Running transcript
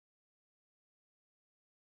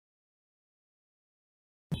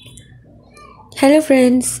Hello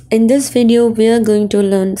friends, in this video we are going to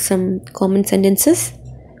learn some common sentences.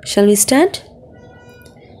 Shall we start?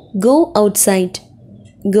 Go outside.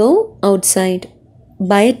 Go outside.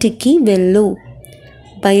 Bayatiki vellu.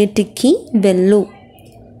 Bayatiki vellu.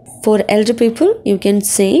 For elder people you can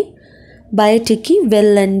say Bayatiki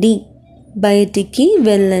vellandi. Bayatiki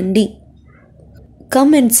vellandi.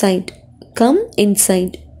 Come inside. Come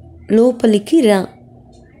inside. Lopaliki ra.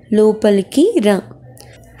 Lopaliki ra.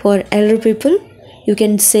 For elder people, you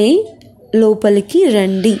can say Lopaliki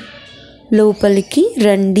randi. Lopaliki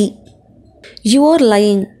randi. You are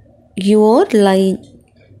lying. You are lying.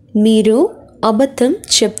 Meeru abatham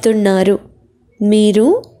cheptunnaru. Meeru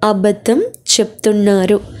abatham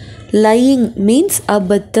cheptunnaru. Lying means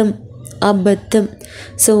abatham. Abatham.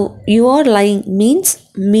 So you are lying means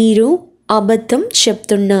meeru abatham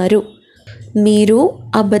cheptunnaru. Meeru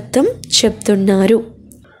abatham cheptunnaru.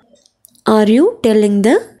 Are you telling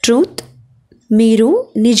the truth? Meeru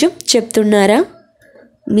nijam cheptunnara?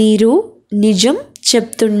 Meeru nijam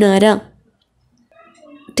cheptunnara?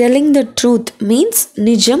 Telling the truth means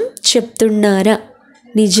nijam cheptunnara.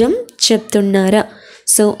 Nijam cheptunnara.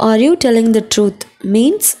 So are you telling the truth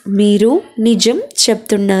means meeru nijam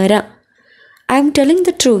cheptunnara? I am telling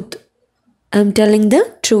the truth. I am telling the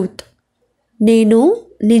truth. Nenu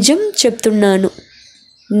nijam cheptunnanu.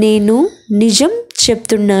 Nenu nijam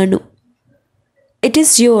cheptunnanu. It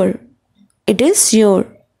is your. It is your.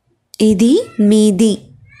 Idi meedi.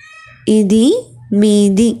 Idi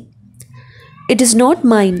meedi. It is not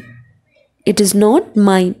mine. It is not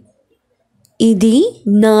mine. Idi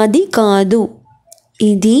nadi kaadu.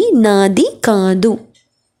 Idi nadi kaadu.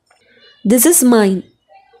 This is mine.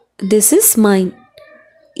 This is mine.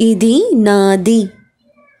 Idi nadi.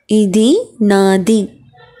 Idi nadi.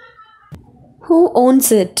 Who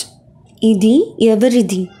owns it? Idi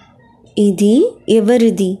evaridi. Idi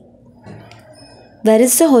evaridi. Where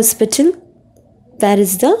is the hospital? Where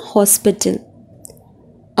is the hospital?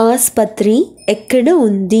 Aspatri ekkada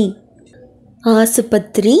undi.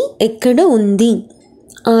 Aspatri ekkada undi.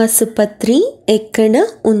 Aspatri ekkada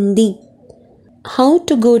undi. How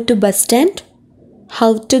to go to bus stand?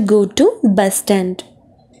 How to go to bus stand?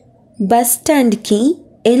 Bus stand ki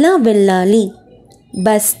ela vellali.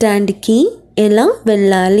 Bus stand ki ela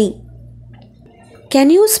vellali.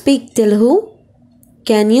 Can you speak Telugu?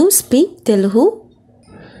 Can you speak Telugu?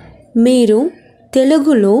 మీరు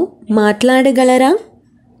తెలుగులో మాట్లాడగలరా?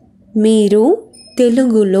 మీరు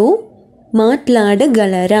తెలుగులో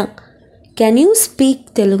మాట్లాడగలరా? Can you speak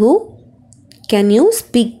Telugu? Can you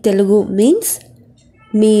speak Telugu means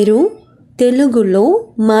మీరు తెలుగులో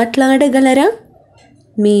మాట్లాడగలరా?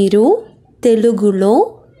 మీరు తెలుగులో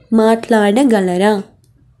మాట్లాడగలరా?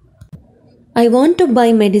 I want to buy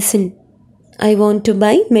medicine. I want to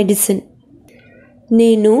buy medicine.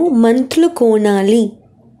 నేను మంత్లు కొనాలి.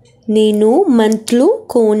 నేను మంత్లు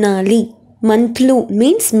కొనాలి. మంత్లు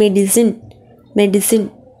means medicine. Medicine.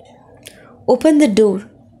 Open the door.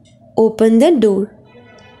 Open the door.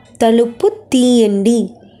 తలుపు తీయండి.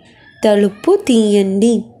 తలుపు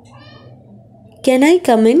తీయండి. Can I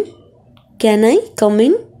come in? Can I come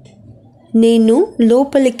in? నేను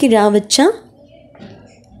లోపలికి రావచ్చా?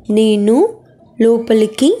 నేను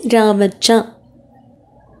లోపలికి రావచ్చా?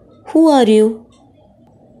 Who are you?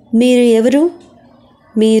 మీరు ఎవరు?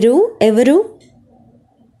 మీరు ఎవరు?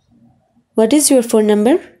 What is your phone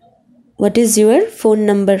number? What is your phone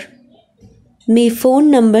number? Me phone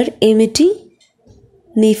number ఏమిటి?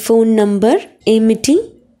 మీ ఫోన్ నంబర్ ఏమిటి?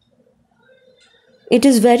 It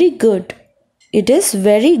is very good. It is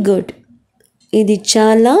very good. ఇది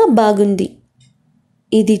చాలా బాగుంది.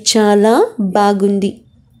 ఇది చాలా బాగుంది.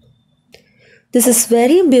 This is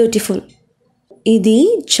very beautiful. ఇది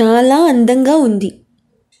చాలా అందంగా ఉంది.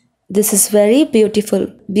 This is very beautiful.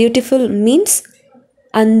 Beautiful means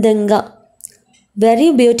అందంగా. Very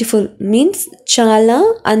beautiful means చాలా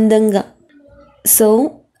అందంగా. So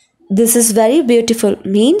this is very beautiful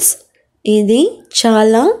means ఇది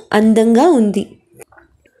చాలా అందంగా ఉంది.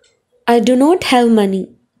 I do not have money.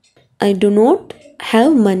 I do not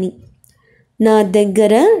have money. నా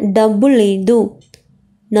దగ్గర డబ్బు లేదు.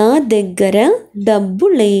 నా దగ్గర డబ్బు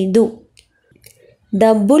లేదు.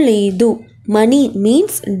 డబ్బు లేదు. Money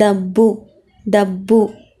means డబ్బు. డబ్బు.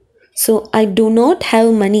 So I do not have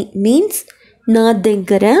money means నా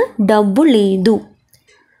దగ్గర డబ్బు లేదు.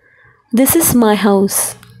 This is my house.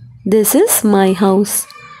 This is my house.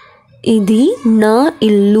 ఇది నా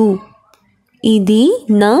ఇల్లు. ఇది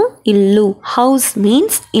నా ఇల్లు. House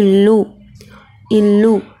means ఇల్లు.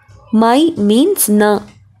 ఇల్లు. My means నా.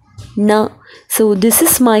 నా. So this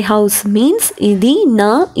is my house means ఇది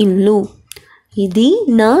నా ఇల్లు. ఇది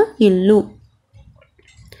నా ఇల్లు.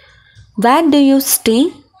 Where do you stay?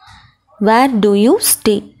 Where do you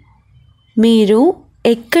stay? మీరు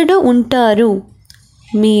ఎక్కడ ఉంటారు?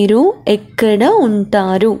 మీరు ఎక్కడ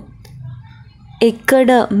ఉంటారు?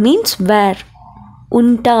 ఎక్కడ means where.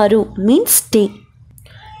 ఉంటారు means stay.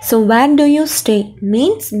 So where do you stay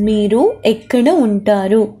means మీరు ఎక్కడ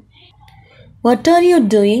ఉంటారు. What are you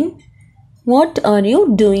doing? What are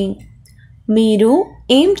you doing? మీరు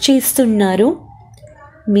ఏం చేస్తున్నారు?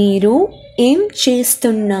 మీరు ఏం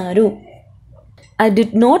చేస్తున్నారు? I did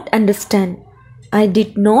not understand. I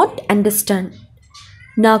did not understand.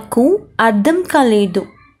 నాకు అర్థం కాలేదు.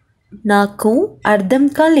 నాకు అర్థం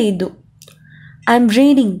కాలేదు. I am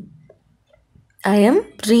reading. I am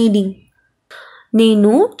reading.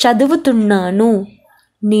 నేను చదువుతున్నాను.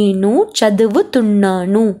 నేను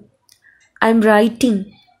చదువుతున్నాను. I am writing.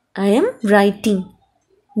 I am writing.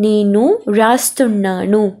 నేను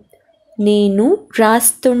రాస్తున్నాను. నేను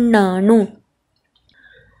రాస్తున్నాను.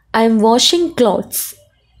 I am washing clothes.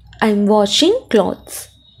 I am washing clothes.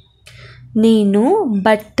 నేను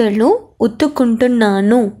బట్టలు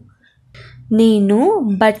ఉతుక్కుంటున్నాను. నేను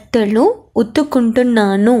బట్టలు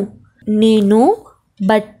ఉతుక్కుంటున్నాను. నేను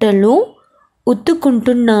బట్టలు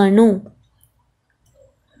ఉతుక్కుంటున్నాను.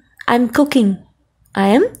 I am cooking.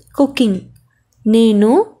 I am cooking.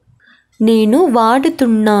 నేను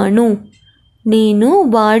వాడుతున్నాను. నేను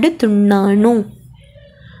వాడుతున్నాను.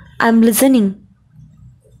 I am listening.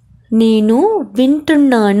 నేను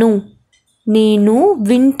వింటున్నాను. నేను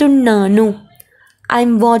వింటున్నాను. I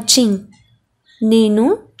am watching.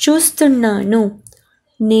 నేను చూస్తున్నాను.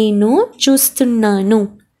 నేను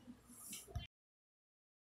చూస్తున్నాను.